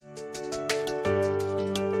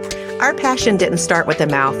Our passion didn't start with the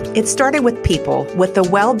mouth. It started with people, with the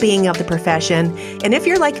well-being of the profession, and if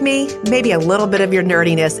you're like me, maybe a little bit of your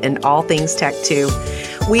nerdiness in all things tech too.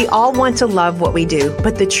 We all want to love what we do,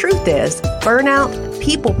 but the truth is, burnout,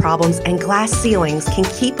 people problems, and glass ceilings can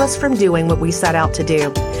keep us from doing what we set out to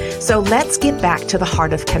do. So let's get back to the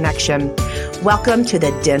heart of connection. Welcome to the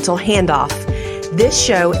Dental Handoff. This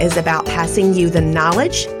show is about passing you the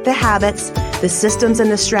knowledge, the habits, the systems,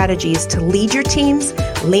 and the strategies to lead your teams,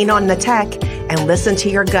 lean on the tech, and listen to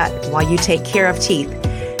your gut while you take care of teeth.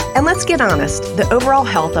 And let's get honest, the overall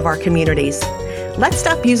health of our communities. Let's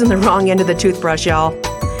stop using the wrong end of the toothbrush, y'all.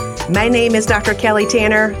 My name is Dr. Kelly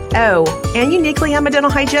Tanner. Oh, and uniquely, I'm a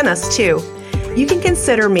dental hygienist, too. You can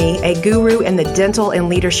consider me a guru in the dental and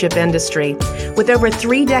leadership industry. With over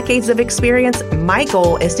 3 decades of experience, my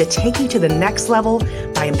goal is to take you to the next level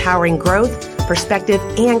by empowering growth, perspective,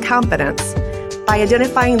 and confidence. By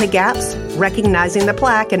identifying the gaps, recognizing the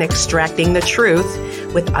plaque, and extracting the truth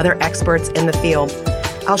with other experts in the field.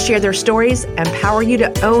 I'll share their stories, empower you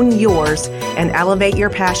to own yours, and elevate your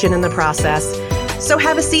passion in the process. So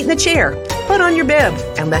have a seat in the chair, put on your bib,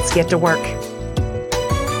 and let's get to work.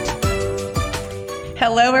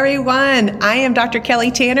 Hello, everyone. I am Dr. Kelly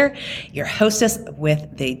Tanner, your hostess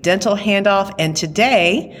with the Dental Handoff. And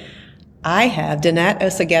today I have Danette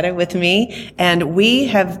Ocegueda with me, and we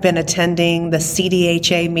have been attending the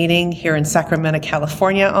CDHA meeting here in Sacramento,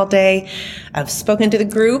 California all day. I've spoken to the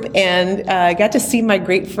group and got to see my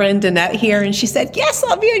great friend Danette here, and she said, yes,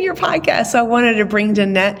 I'll be on your podcast. So I wanted to bring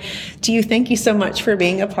Danette to you. Thank you so much for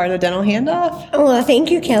being a part of the Dental Handoff. Well,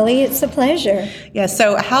 thank you, Kelly. It's a pleasure. Yeah,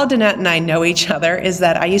 so how Danette and I know each other is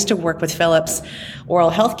that I used to work with Philips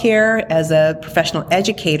Oral Healthcare as a professional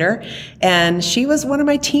educator, and she was one of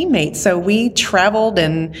my teammates. So we traveled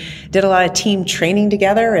and did a lot of team training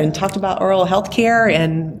together and talked about oral healthcare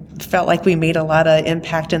and felt like we made a lot of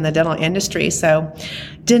impact in the dental industry. So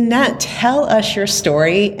Danette, tell us your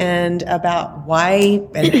story and about why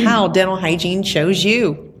and how dental hygiene chose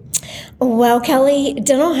you. Well, Kelly,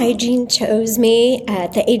 dental hygiene chose me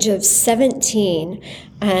at the age of 17.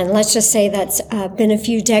 And let's just say that's been a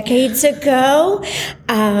few decades ago.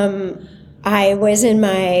 I was in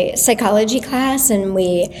my psychology class, and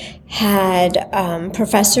we had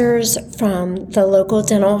professors from the local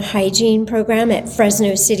dental hygiene program at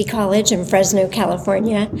Fresno City College in Fresno,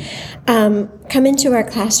 California, come into our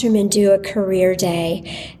classroom and do a career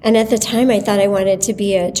day. And at the time, I thought I wanted to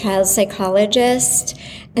be a child psychologist.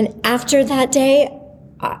 And after that day,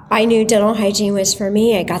 I knew dental hygiene was for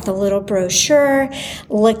me. I got the little brochure,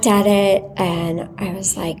 looked at it, and I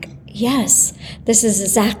was like, yes, this is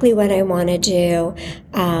exactly what I want to do.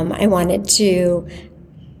 I wanted to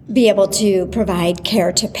be able to provide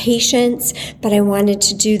care to patients, but I wanted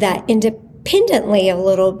to do that independently a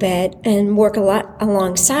little bit and work a lot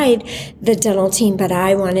alongside the dental team, but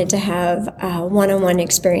I wanted to have one-on-one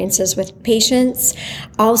experiences with patients.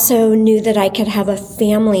 Also knew that I could have a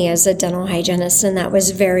family as a dental hygienist, and that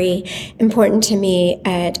was very important to me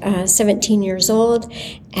at 17 years old.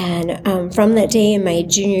 And from that day in my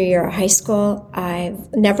junior year of high school,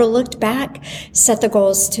 I've never looked back, set the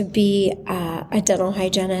goals to be a dental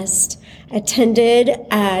hygienist, attended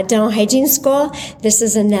dental hygiene school. This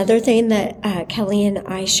is another thing that Kelly and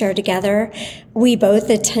I share together. We both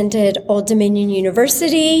attended Old Dominion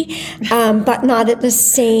University, but not at the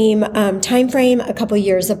same time frame, a couple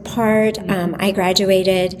years apart. I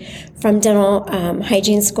graduated from dental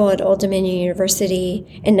hygiene school at Old Dominion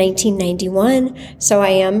University in 1991, so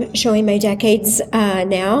I am showing my decades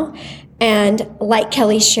now. And like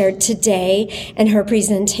Kelly shared today in her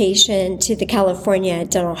presentation to the California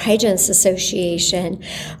Dental Hygienists Association,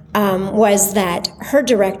 was that her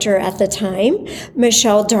director at the time,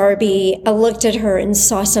 Michelle Darby, looked at her and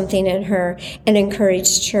saw something in her and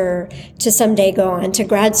encouraged her to someday go on to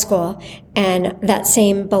grad school. And that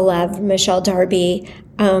same beloved Michelle Darby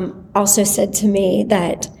also said to me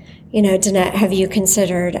that, you know, Danette, have you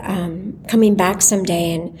considered coming back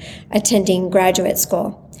someday and attending graduate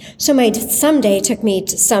school? So my someday took me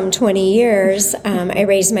to some 20 years. I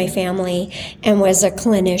raised my family and was a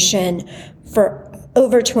clinician for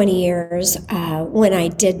over 20 years when I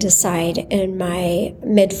did decide in my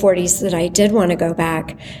mid-40s that I did want to go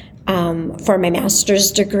back for my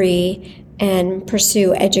master's degree and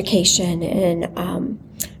pursue education, and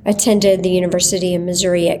attended the University of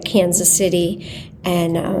Missouri at Kansas City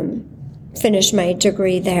and finished my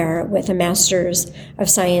degree there with a Master's of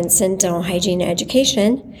Science in Dental Hygiene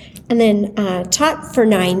Education, and then taught for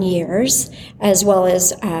 9 years, as well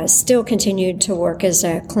as still continued to work as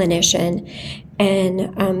a clinician.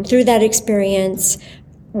 And through that experience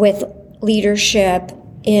with leadership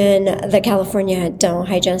in the California Dental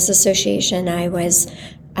Hygienists Association. I was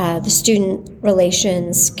the Student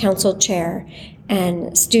Relations Council Chair,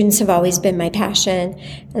 and students have always been my passion.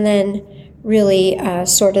 And then really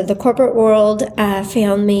sort of the corporate world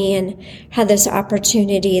found me and had this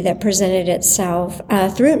opportunity that presented itself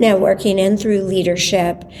through networking and through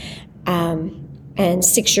leadership. And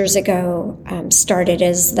 6 years ago, started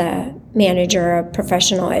as the manager of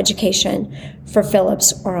professional education for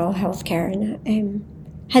Philips Oral Healthcare, and I'm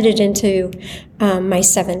headed into my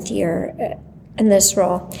 7th year in this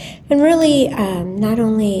role. And really, not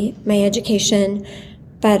only my education,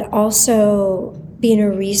 but also being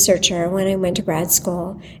a researcher when I went to grad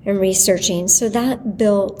school and researching. So that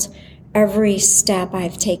built every step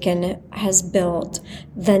I've taken has built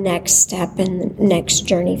the next step and the next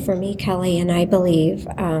journey for me, Kelly, and I believe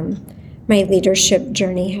my leadership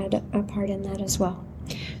journey had a part in that as well.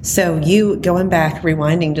 So you, going back,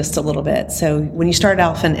 rewinding just a little bit, so when you started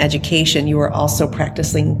off in education, you were also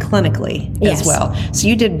practicing clinically as well. So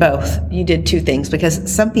you did both. You did two things,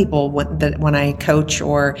 because some people, when I coach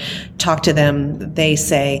or talk to them, they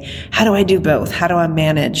say, how do I do both? How do I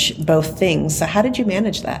manage both things? So how did you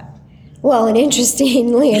manage that? Well, and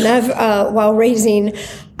interestingly enough, while raising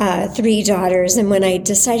 3 daughters, and when I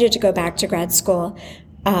decided to go back to grad school,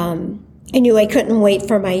 I knew I couldn't wait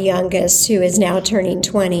for my youngest, who is now turning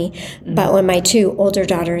 20. But when my 2 older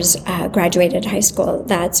daughters graduated high school,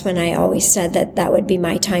 that's when I always said that would be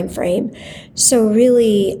my time frame. So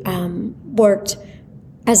really worked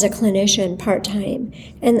as a clinician part-time.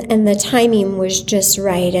 And the timing was just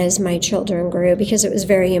right as my children grew, because it was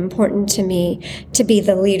very important to me to be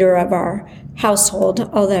the leader of our household,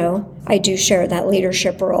 although I do share that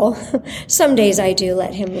leadership role. Some days I do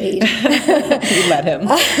let him lead. You let him.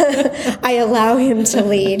 I allow him to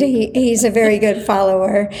lead. He's a very good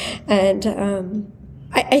follower. And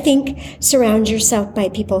I think surround yourself by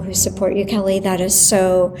people who support you, Kelly. That is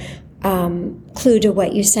so clue to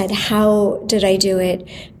what you said. How did I do it?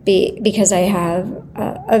 Because I have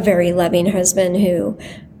a very loving husband who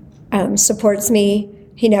supports me.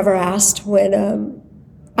 He never asked when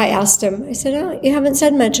I asked him. I said, "Oh, you haven't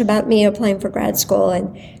said much about me applying for grad school."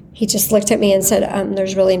 And he just looked at me and said,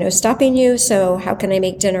 "There's really no stopping you. So how can I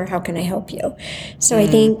make dinner? How can I help you?" So I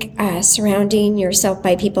think surrounding yourself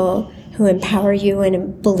by people who empower you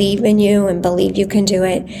and believe in you and believe you can do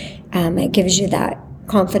it, it gives you that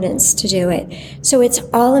confidence to do it. So it's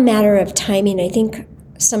all a matter of timing. I think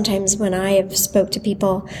sometimes when I have spoke to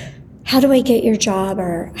people, how do I get your job,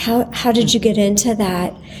 or how did you get into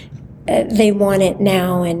that? They want it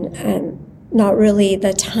now, and not really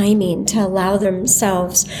the timing to allow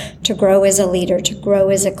themselves to grow as a leader, to grow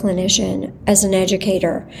as a clinician, as an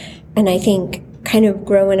educator. And I think kind of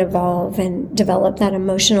grow and evolve and develop that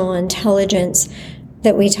emotional intelligence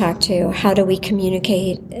that we talk to. How do we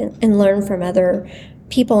communicate and learn from other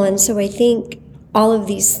people? And so I think all of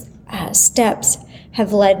these steps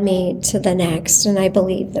have led me to the next. And I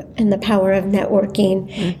believe in the power of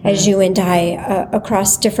networking, as you and I,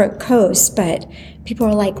 across different coasts. But people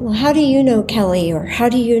are like, well, how do you know Kelly? Or how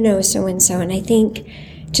do you know so-and-so? And I think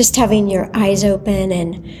just having your eyes open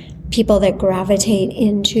and people that gravitate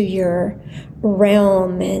into your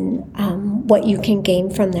realm and what you can gain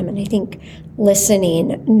from them. And I think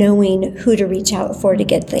listening, knowing who to reach out for to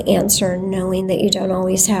get the answer, knowing that you don't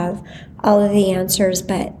always have all of the answers,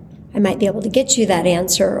 but I might be able to get you that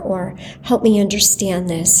answer, or help me understand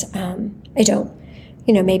this. I don't,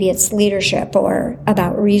 maybe it's leadership or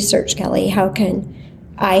about research, Kelly. How can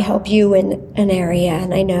I help you in an area?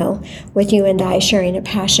 And I know with you and I sharing a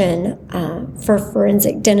passion for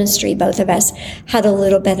forensic dentistry, both of us had a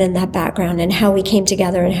little bit in that background, and how we came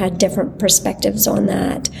together and had different perspectives on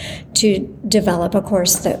that to develop a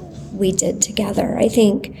course that we did together. I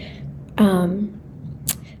think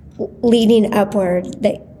leading upward,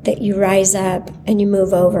 that you rise up and you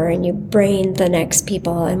move over and you bring the next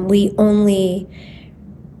people, and we only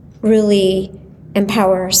really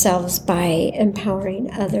empower ourselves by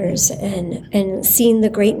empowering others and seeing the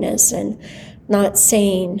greatness, and not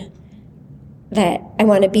saying that I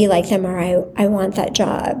want to be like them or I want that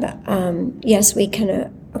job. Yes, we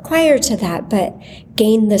can acquire to that, but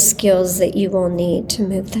gain the skills that you will need to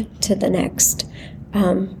move to the next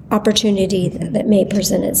opportunity that may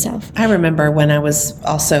present itself. I remember when I was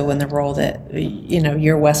also in the role that,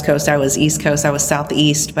 you're West Coast, I was East Coast, I was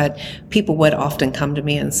Southeast, but people would often come to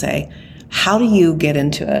me and say, how do you get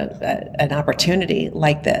into an opportunity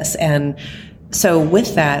like this? And So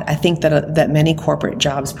with that, I think that many corporate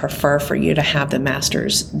jobs prefer for you to have the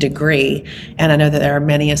master's degree. And I know that there are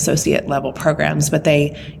many associate level programs, but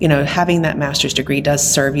having that master's degree does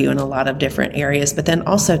serve you in a lot of different areas. But then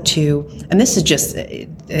also too, and this is just,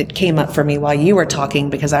 it came up for me while you were talking,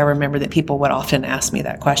 because I remember that people would often ask me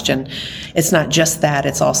that question. It's not just that,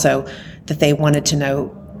 it's also that they wanted to know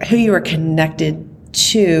who you were connected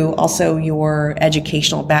to, also your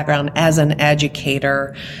educational background as an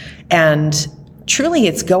educator. And truly,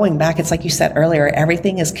 it's going back. It's like you said earlier,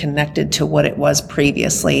 everything is connected to what it was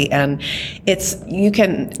previously. And you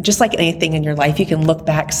can, just like anything in your life, you can look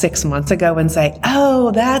back 6 months ago and say,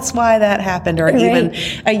 oh, that's why that happened. Or even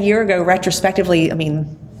a year ago, retrospectively, I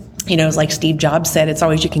mean, it's like Steve Jobs said, it's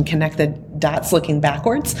always you can connect the dots looking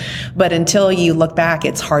backwards. But until you look back,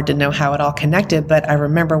 it's hard to know how it all connected. But I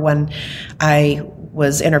remember when I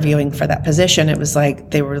was interviewing for that position, it was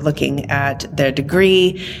like they were looking at their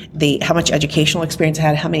degree, how much educational experience I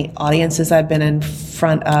had, how many audiences I've been in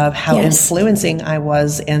front of, how influencing I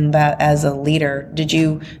was in that as a leader.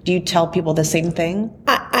 Do you tell people the same thing?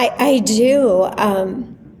 I do.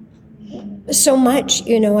 So much,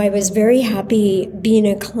 I was very happy being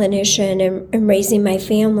a clinician and raising my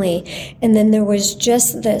family. And then there was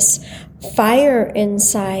just this fire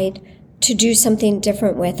inside to do something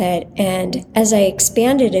different with it. And as I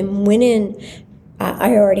expanded and went in,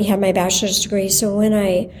 I already had my bachelor's degree. So when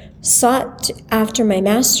I sought after my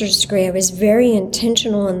master's degree, I was very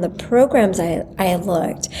intentional in the programs I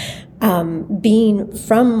looked. Being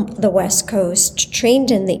from the West Coast,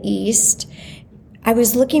 trained in the East, I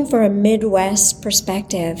was looking for a Midwest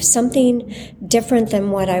perspective, something different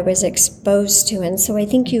than what I was exposed to. And so I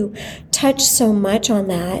think you touched so much on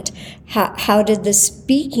that. How did the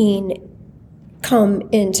speaking come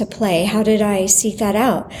into play? How did I seek that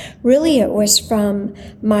out? Really, it was from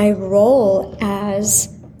my role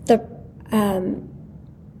as the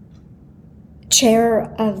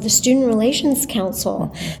chair of the Student Relations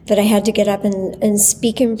Council, that I had to get up and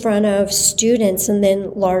speak in front of students and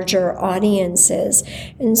then larger audiences.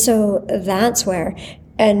 And so that's where,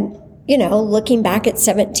 and looking back at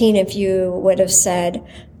 17, if you would have said,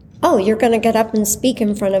 oh, you're going to get up and speak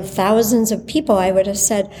in front of thousands of people, I would have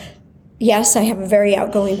said, yes, I have a very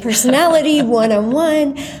outgoing personality,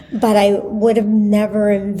 one-on-one, but I would have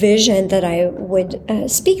never envisioned that I would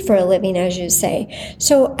speak for a living, as you say.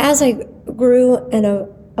 So as I grew and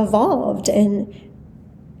evolved, and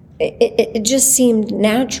it just seemed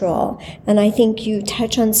natural. And I think you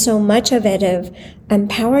touch on so much of it, of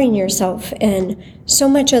empowering yourself, and so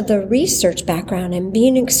much of the research background and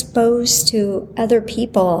being exposed to other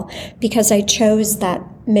people, because I chose that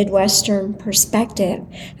Midwestern perspective.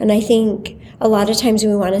 And I think a lot of times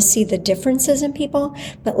we want to see the differences in people,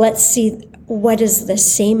 but let's see what is the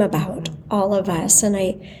same about all of us.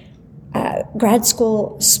 And grad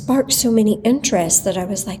school sparked so many interests that I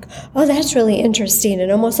was like, oh, that's really interesting.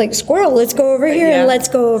 And almost like, squirrel, let's go over here and let's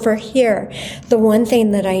go over here. The one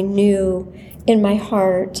thing that I knew in my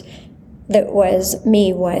heart that was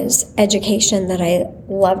me was education, that I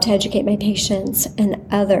love to educate my patients and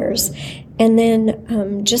others. And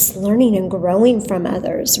then just learning and growing from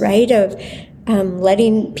others, right? Of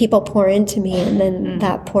letting people pour into me, and then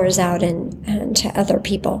that pours out and to other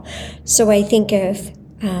people. So I think if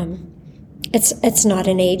it's not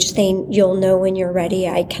an age thing, you'll know when you're ready.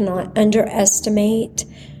 I cannot underestimate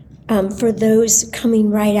for those coming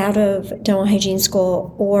right out of dental hygiene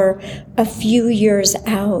school or a few years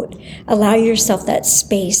out, allow yourself that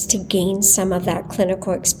space to gain some of that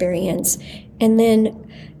clinical experience. And then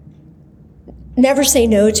never say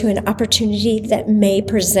no to an opportunity that may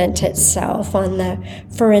present itself on the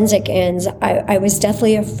forensic ends. I was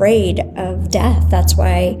deathly afraid of death. That's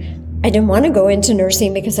why I didn't want to go into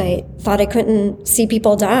nursing, because I thought I couldn't see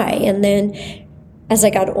people die. And then as I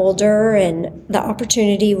got older and the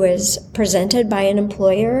opportunity was presented by an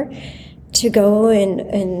employer to go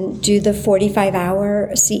and do the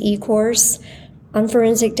 45-hour CE course on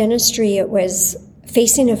forensic dentistry, it was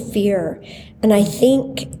facing a fear. And I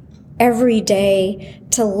think every day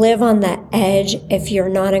to live on that edge, if you're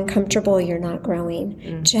not uncomfortable, you're not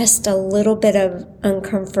growing. Just a little bit of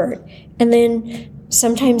uncomfort. And then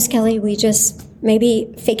sometimes, Kelly, we just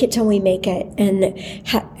maybe fake it till we make it, and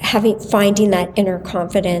finding that inner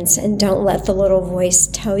confidence, and don't let the little voice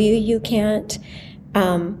tell you can't.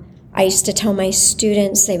 I used to tell my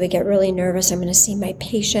students, they would get really nervous, I'm going to see my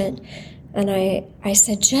patient. And I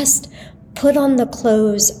said, just put on the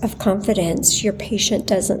clothes of confidence. Your patient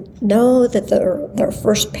doesn't know that they're their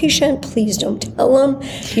first patient. Please don't tell them.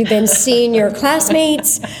 You've been seeing your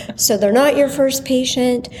classmates, so they're not your first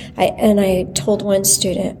patient. I told one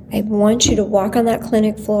student, I want you to walk on that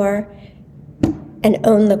clinic floor and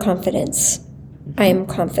own the confidence. I am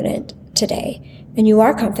confident today. And you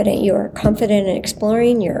are confident. You are confident in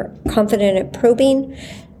exploring. You're confident at probing,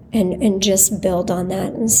 and just build on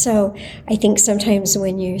that. And so I think sometimes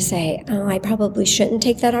when you say, oh, I probably shouldn't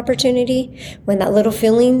take that opportunity, when that little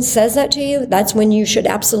feeling says that to you, that's when you should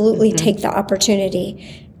absolutely take the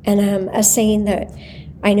opportunity. And a saying that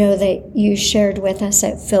I know that you shared with us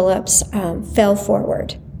at Phillips, fail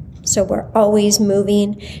forward. So we're always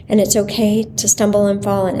moving, and it's okay to stumble and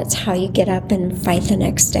fall, and it's how you get up and fight the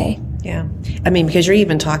next day. Yeah. I mean, because you're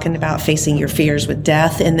even talking about facing your fears with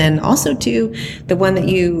death, and then also too, the one that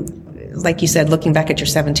you, like you said, looking back at your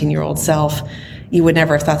 17-year-old self, you would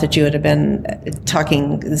never have thought that you would have been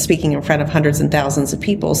speaking in front of hundreds and thousands of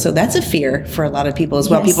people. So that's a fear for a lot of people as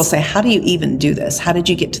well. Yes. People say, how do you even do this? How did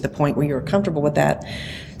you get to the point where you were comfortable with that?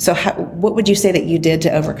 So what would you say that you did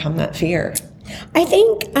to overcome that fear? I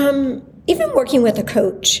think even working with a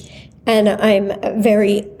coach, and I'm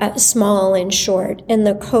very small and short, and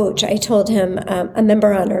the coach, I told him a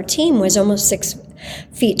member on our team was almost 6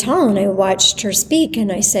 feet tall, and I watched her speak,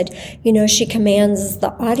 and I said, she commands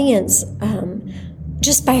the audience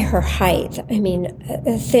just by her height. I mean,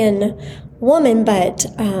 a thin woman, but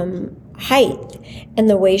height, and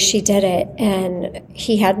the way she did it. And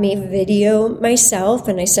he had me video myself,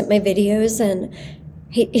 and I sent my videos, and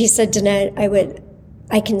he said, Danette,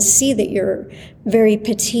 I can see that you're very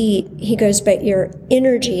petite. He goes, but your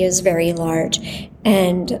energy is very large,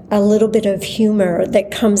 and a little bit of humor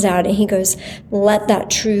that comes out. And he goes, let that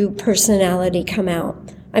true personality come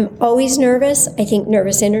out. I'm always nervous. I think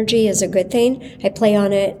nervous energy is a good thing. I play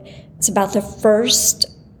on it. It's about the first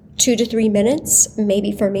 2 to 3 minutes.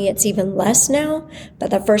 Maybe for me, it's even less now,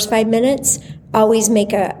 but the first 5 minutes, always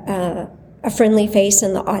make a friendly face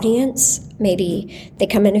in the audience. Maybe they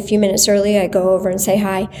come in a few minutes early, I go over and say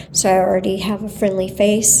hi, so I already have a friendly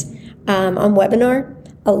face. On webinar,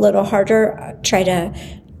 a little harder, try to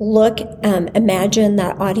look, imagine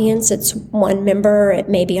that audience. It's one member, it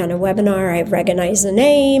may be on a webinar, I recognize the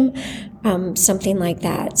name, something like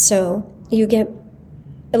that. So you get,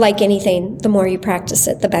 like anything, the more you practice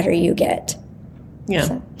it, the better you get. Yeah.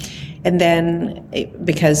 So. And then,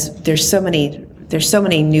 because there's so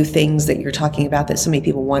many new things that you're talking about that so many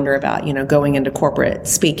people wonder about, going into corporate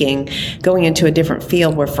speaking, going into a different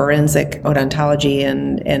field where forensic odontology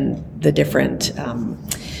and the different,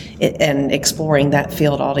 and exploring that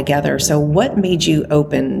field altogether. So what made you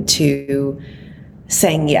open to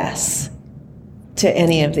saying yes to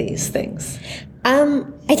any of these things?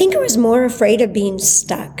 I think I was more afraid of being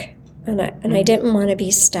stuck, and I didn't want to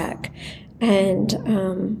be stuck. And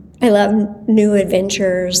I love new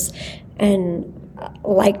adventures and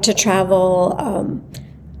like to travel.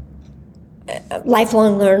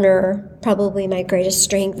 Lifelong learner, probably my greatest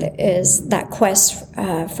strength is that quest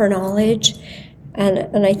for knowledge.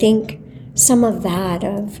 And I think some of that,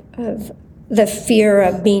 of the fear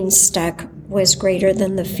of being stuck, was greater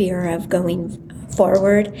than the fear of going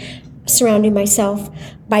forward. Surrounding myself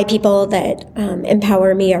by people that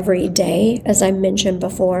empower me every day, as I mentioned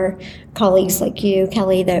before, colleagues like you,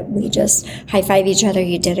 Kelly, that we just high-five each other.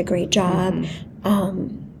 You did a great job.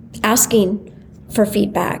 Mm-hmm. Asking for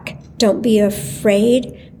feedback. Don't be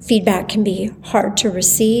afraid. Feedback can be hard to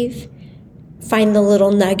receive. Find the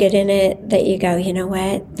little nugget in it that you go, you know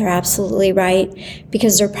what, they're absolutely right,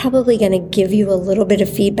 because they're probably going to give you a little bit of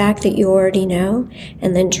feedback that you already know,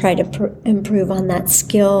 and then try to improve on that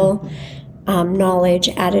skill, knowledge,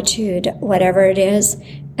 attitude, whatever it is.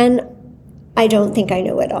 And I don't think I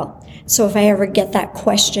know it all. So if I ever get that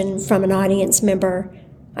question from an audience member,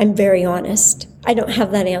 I'm very honest. I don't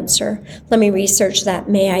have that answer. Let me research that.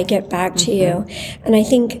 May I get back to you? And I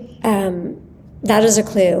think that is a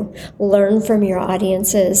clue. Learn from your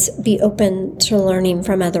audiences. Be open to learning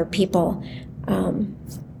from other people.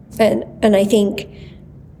 And I think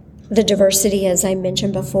the diversity, as I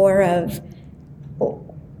mentioned before, of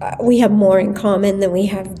we have more in common than we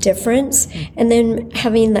have difference. And then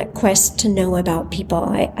having that quest to know about people.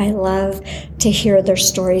 I love to hear their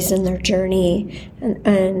stories and their journey,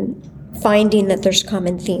 and finding that there's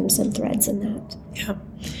common themes and threads in that. Yeah.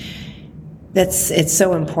 It's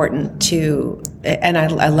so important to, and I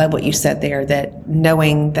love what you said there, that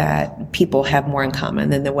knowing that people have more in common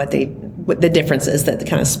than what the differences that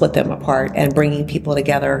kind of split them apart, and bringing people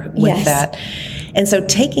together with that. And so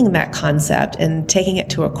taking that concept and taking it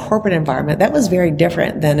to a corporate environment, that was very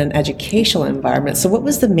different than an educational environment. So what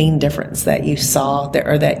was the main difference that you saw there,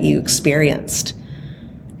 or that you experienced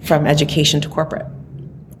from education to corporate?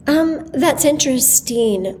 That's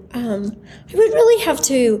interesting. I would really have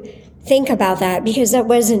to think about that, because that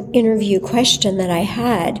was an interview question that I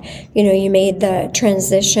had. You made the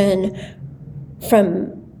transition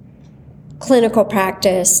from clinical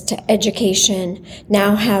practice to education,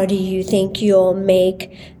 now how do you think you'll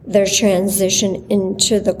make their transition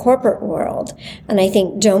into the corporate world? And I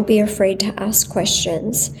think don't be afraid to ask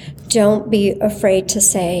questions. Don't be afraid to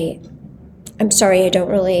say, I'm sorry, I don't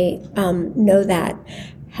really know that.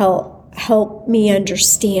 Help me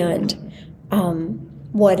understand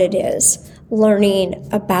what it is, learning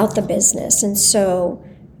about the business. And so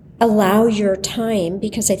allow your time,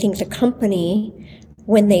 because I think the company,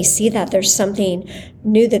 when they see that there's something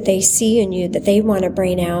new that they see in you that they want to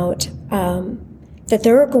bring out, that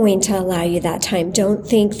they're going to allow you that time. Don't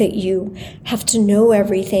think that you have to know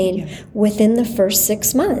everything within the first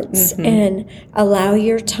 6 months, and allow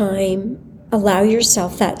yourself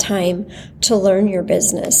that time to learn your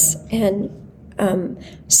business and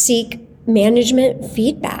seek management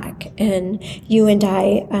feedback. And you and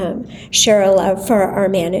I share a love for our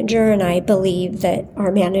manager, and I believe that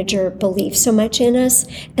our manager believes so much in us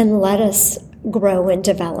and let us grow and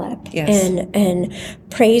develop. And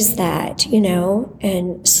praise that,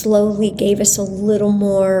 and slowly gave us a little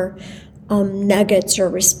more nuggets or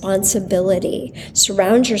responsibility.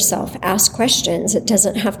 Surround yourself, ask questions. It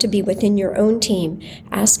doesn't have to be within your own team.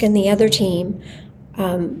 Ask in the other team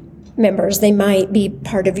members. They might be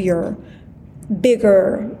part of your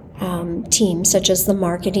bigger team, such as the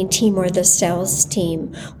marketing team or the sales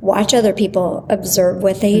team. Watch other people, observe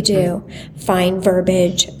what they do, find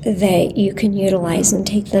verbiage that you can utilize and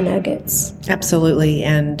take the nuggets. Absolutely.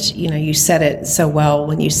 And, you said it so well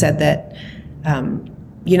when you said that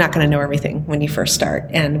you're not going to know everything when you first start.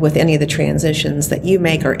 And with any of the transitions that you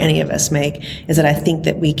make or any of us make, is that I think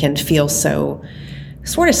that we can feel so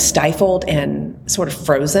sort of stifled and sort of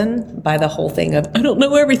frozen by the whole thing of, I don't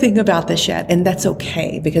know everything about this yet. And that's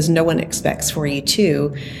okay, because no one expects for you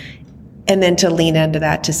to. And then to lean into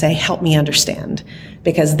that to say, help me understand,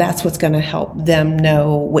 because that's what's going to help them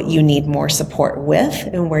know what you need more support with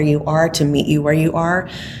and where you are to meet you where you are.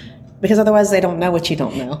 Because otherwise they don't know what you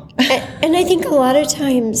don't know. And I think a lot of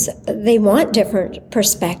times they want different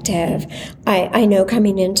perspective. I know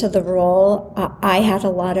coming into the role, I had a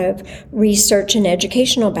lot of research and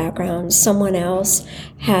educational background. Someone else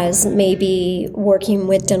has maybe working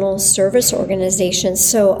with dental service organizations.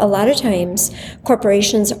 So a lot of times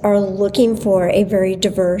corporations are looking for a very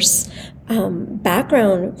diverse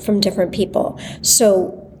background from different people.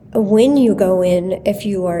 So when you go in, if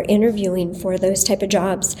you are interviewing for those type of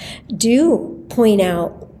jobs, do point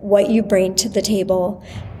out what you bring to the table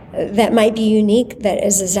that might be unique, that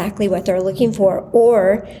is exactly what they're looking for,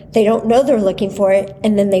 or they don't know they're looking for it,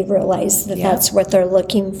 and then they realize that that's what they're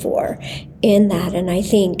looking for in that. And I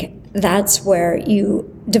think that's where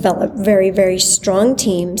you develop very, very strong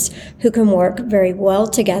teams who can work very well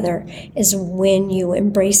together, is when you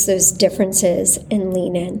embrace those differences and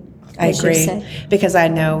lean in. I agree, because I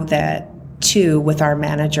know that too with our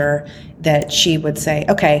manager, that she would say,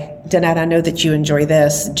 okay, Danette, I know that you enjoy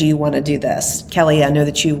this. Do you want to do this? Kelly, I know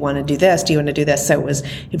that you want to do this. Do you want to do this? So it was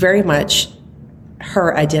very much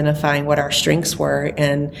her identifying what our strengths were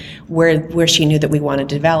and where she knew that we wanted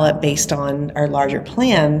to develop based on our larger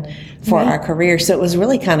plan for our career. So it was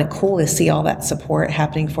really kind of cool to see all that support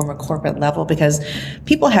happening from a corporate level, because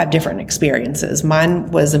people have different experiences. Mine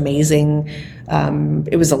was amazing.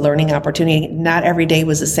 It was a learning opportunity. Not every day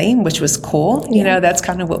was the same, which was cool. That's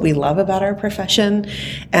kind of what we love about our profession.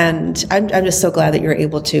 And I'm just so glad that you're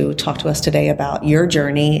able to talk to us today about your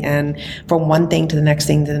journey and from one thing to the next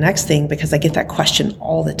thing to the next thing, because I get that question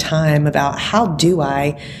all the time about how do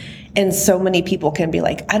I. And so many people can be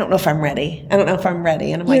like, I don't know if I'm ready. I don't know if I'm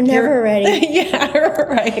ready. And I'm you're never ready. Yeah,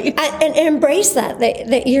 right. And embrace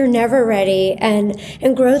that you're never ready. And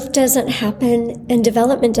growth doesn't happen, and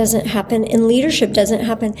development doesn't happen, and leadership doesn't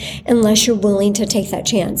happen unless you're willing to take that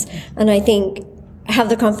chance. And I think have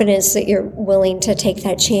the confidence that you're willing to take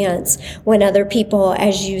that chance when other people,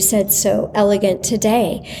 as you said so elegant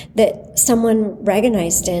today, that someone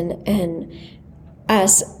recognized in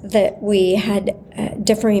us that we had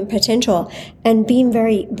differing potential, and being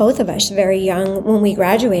both of us very young when we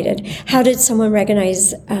graduated. How did someone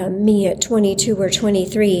recognize me at 22 or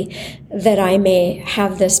 23 that I may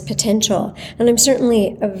have this potential? And I'm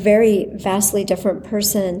certainly a very vastly different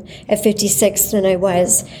person at 56 than I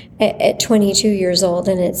was at 22 years old,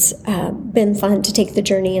 and it's been fun to take the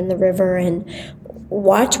journey in the river and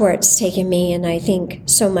watch where it's taken me. And I think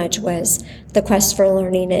so much was the quest for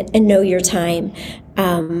learning it and know your time.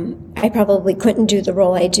 I probably couldn't do the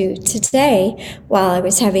role I do today while I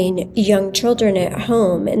was having young children at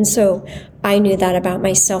home. And so I knew that about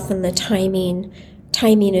myself, and the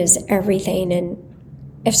timing is everything. And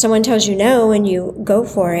if someone tells you no and you go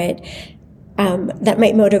for it, that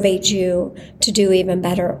might motivate you to do even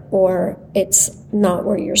better, or it's not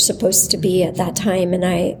where you're supposed to be at that time. And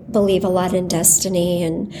I believe a lot in destiny,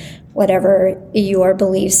 and whatever your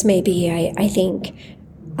beliefs may be, I think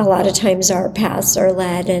a lot of times our paths are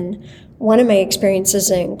led. And one of my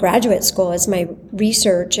experiences in graduate school is my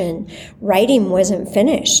research and writing wasn't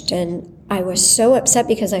finished. And I was so upset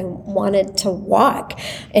because I wanted to walk.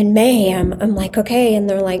 In May, I'm like, okay. And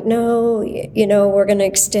they're like, no, we're going to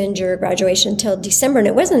extend your graduation till December. And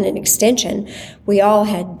it wasn't an extension. We all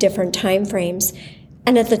had different time frames.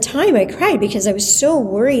 And at the time I cried because I was so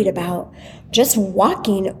worried about just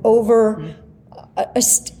walking over a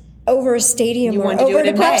stadium or over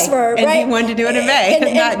the Plattsburgh, and right? you wanted to do it in May,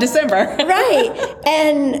 and not December. Right.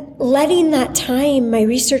 And letting that time, my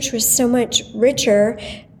research was so much richer.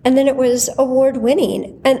 And then it was award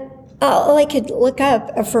winning. And all I could look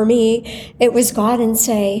up for me, it was God, and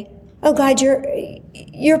say, oh God,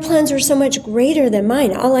 your plans are so much greater than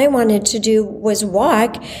mine. All I wanted to do was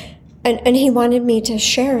walk. And he wanted me to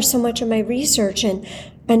share so much of my research and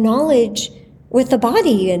knowledge with the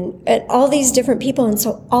body and all these different people. And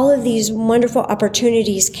so all of these wonderful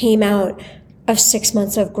opportunities came out of 6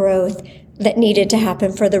 months of growth that needed to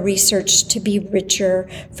happen for the research to be richer,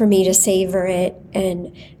 for me to savor it,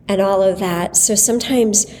 and all of that. So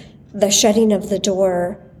sometimes the shutting of the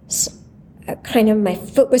door, kind of my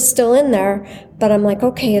foot was still in there, but I'm like,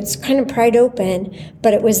 okay, it's kind of pried open,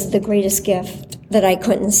 but it was the greatest gift that I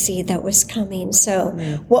couldn't see that was coming. So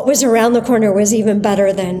what was around the corner was even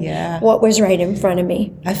better than what was right in front of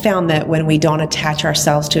me. I found that when we don't attach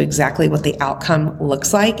ourselves to exactly what the outcome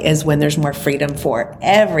looks like is when there's more freedom for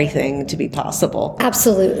everything to be possible.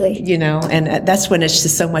 Absolutely. And that's when it's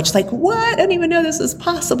just so much like, what? I didn't even know this was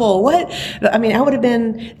possible. What? I mean, I would have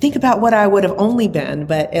been, think about what I would have only been,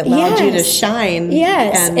 but it allowed you to shine.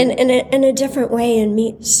 Yes, and in a different way, and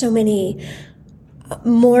meet so many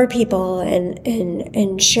more people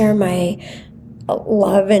and share my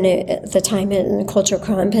love and at the time in cultural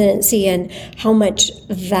competency, and how much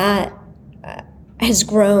that has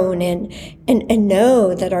grown, and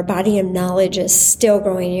know that our body of knowledge is still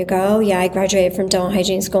growing. You go, I graduated from dental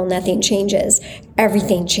hygiene school, nothing changes,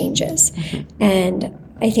 everything changes. Mm-hmm. And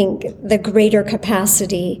I think the greater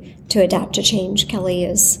capacity to adapt to change, Kelly,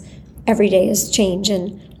 is every day is change.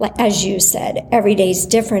 And like, as you said, every day is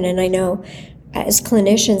different. And I know as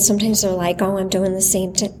clinicians, sometimes they're like, oh, I'm doing the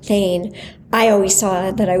same thing. I always saw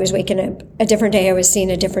that I was waking up a different day. I was seeing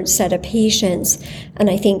a different set of patients. And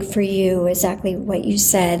I think for you, exactly what you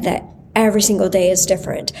said, that every single day is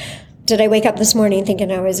different. Did I wake up this morning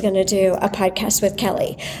thinking I was going to do a podcast with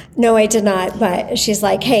Kelly? No, I did not. But she's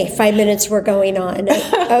like, hey, 5 minutes, we're going on.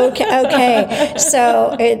 Okay.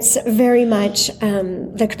 So it's very much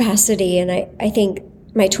the capacity. And I think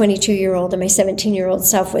my 22-year-old and my 17-year-old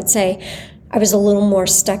self would say, I was a little more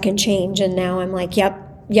stuck in change, and now I'm like, yep,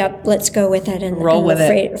 let's go with it and roll with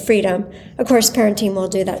it. Freedom. Of course, parenting will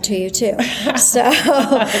do that to you too. So,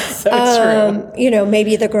 true.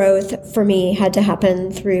 Maybe the growth for me had to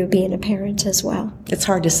happen through being a parent as well. It's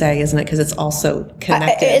hard to say, isn't it? Because it's also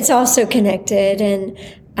connected. It's also connected, and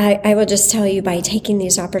I will just tell you, by taking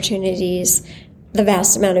these opportunities, the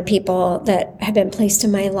vast amount of people that have been placed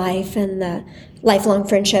in my life, and the lifelong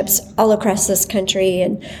friendships all across this country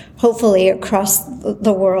and hopefully across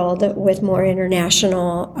the world with more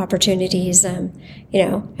international opportunities.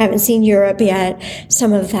 Haven't seen Europe yet.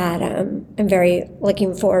 Some of that I'm very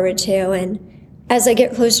looking forward to. And as I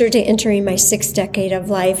get closer to entering my 6th decade of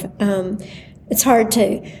life, it's hard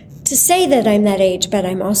to say that I'm that age, but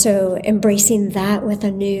I'm also embracing that with a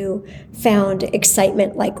new found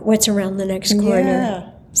excitement, like what's around the next corner. Yeah.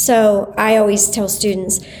 So I always tell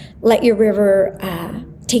students, let your river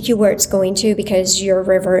take you where it's going to, because your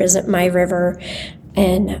river isn't my river,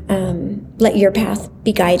 and let your path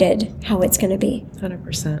be guided how it's going to be.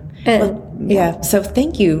 100%. So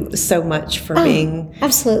thank you so much for being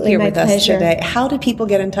absolutely here my with pleasure. us today. How do people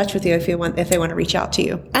get in touch with you if they want to reach out to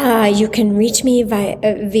you? You can reach me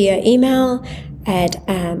via email at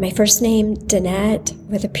my first name, Danette,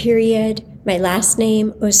 with a period, my last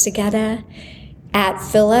name, Ocegueda, at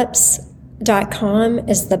Phillips.com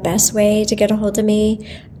is the best way to get a hold of me.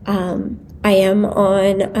 I am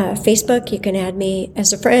on Facebook. You can add me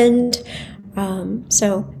as a friend.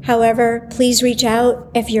 So however, please reach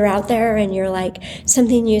out if you're out there and you're like,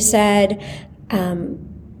 something you said,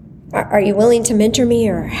 are you willing to mentor me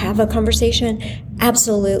or have a conversation?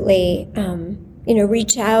 Absolutely.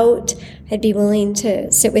 Reach out. I'd be willing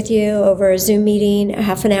to sit with you over a Zoom meeting, a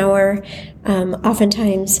half an hour.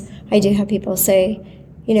 Oftentimes I do have people say,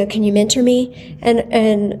 can you mentor me?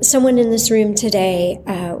 And someone in this room today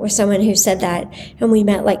was someone who said that, and we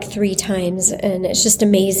met like 3 times, and it's just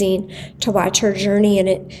amazing to watch her journey. And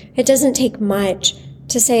it doesn't take much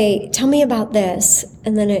to say, tell me about this,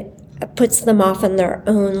 and then it puts them off on their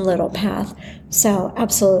own little path. So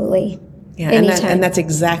absolutely. Yeah, and that's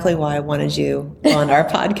exactly why I wanted you on our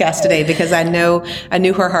podcast today, because I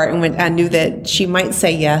knew her heart, and I knew that she might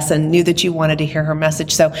say yes, and knew that you wanted to hear her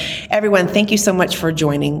message. So everyone, thank you so much for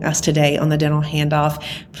joining us today on the Dental Handoff.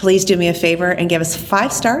 Please do me a favor and give us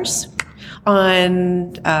 5 stars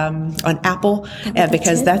on Apple,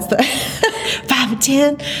 because that's the 5 and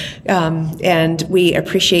 10. And we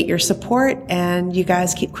appreciate your support, and you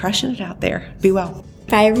guys keep crushing it out there. Be well.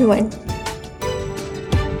 Bye, everyone.